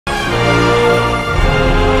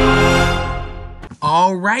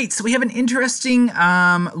All right, so we have an interesting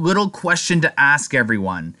little question to ask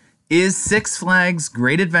everyone. Is Six Flags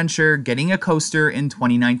Great Adventure getting a coaster in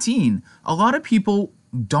 2019? A lot of people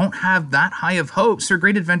don't have that high of hopes for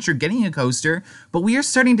Great Adventure getting a coaster, but we are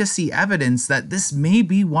starting to see evidence that this may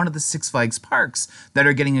be one of the Six Flags parks that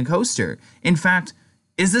are getting a coaster. In fact,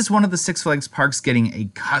 is this one of the Six Flags parks getting a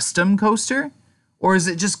custom coaster? Or is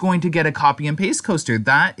it just going to get a copy and paste coaster?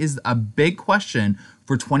 That is a big question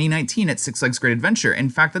for 2019 at Six Flags Great Adventure. In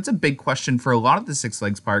fact, that's a big question for a lot of the Six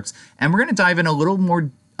Flags parks. And we're going to dive in a little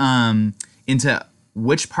more into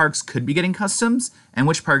which parks could be getting customs and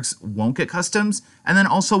which parks won't get customs, and then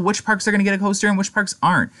also which parks are going to get a coaster and which parks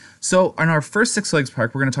aren't. So on our first Six Flags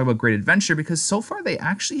park, we're going to talk about Great Adventure because so far they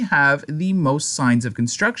actually have the most signs of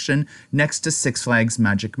construction next to Six Flags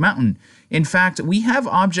Magic Mountain. In fact, we have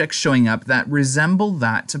objects showing up that resemble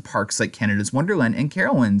that to parks like Canada's Wonderland and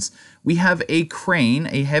Carowinds. We have a crane,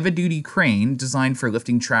 a heavy-duty crane designed for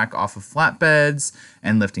lifting track off of flatbeds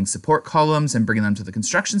and lifting support columns and bringing them to the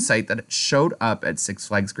construction site that showed up at Six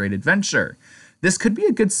Flags Great Adventure. This could be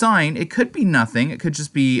a good sign. It could be nothing. It could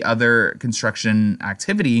just be other construction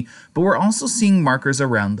activity, but we're also seeing markers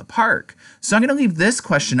around the park. So I'm going to leave this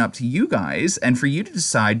question up to you guys and for you to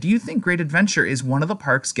decide, do you think Great Adventure is one of the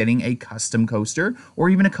parks getting a custom coaster or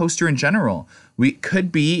even a coaster in general? It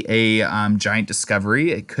could be a Giant Discovery.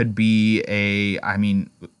 It could be an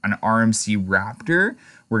RMC Raptor.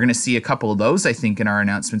 We're going to see a couple of those, I think, in our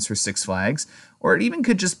announcements for Six Flags. Or it even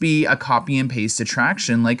could just be a copy and paste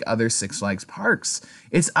attraction like other Six Flags parks.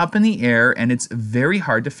 It's up in the air and it's very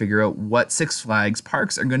hard to figure out what Six Flags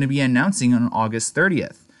parks are going to be announcing on August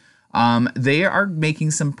 30th. They are making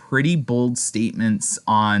some pretty bold statements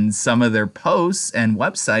on some of their posts and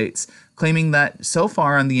websites claiming that so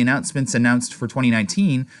far on the announcements announced for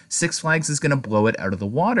 2019, Six Flags is going to blow it out of the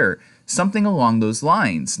water. Something along those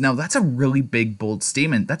lines. Now, that's a really big, bold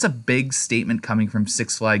statement. That's a big statement coming from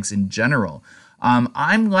Six Flags in general.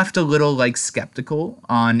 I'm left a little skeptical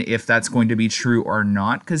on if that's going to be true or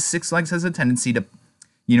not, because Six Flags has a tendency to,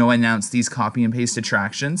 announce these copy and paste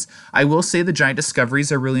attractions. I will say the Giant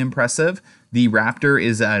Discoveries are really impressive. The Raptor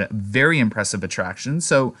is a very impressive attraction,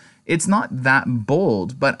 so it's not that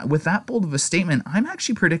bold. But with that bold of a statement, I'm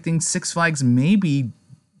actually predicting Six Flags may be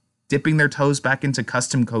dipping their toes back into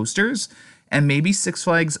custom coasters, and maybe Six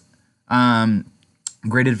Flags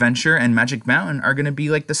Great Adventure and Magic Mountain are going to be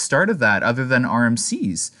like the start of that, other than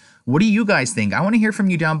RMCs. What do you guys think? I want to hear from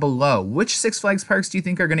you down below. Which Six Flags parks do you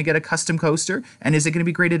think are going to get a custom coaster, and is it going to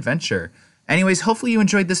be Great Adventure? Anyways, hopefully you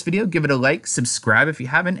enjoyed this video. Give it a like, subscribe if you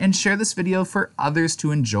haven't, and share this video for others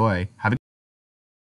to enjoy. Have a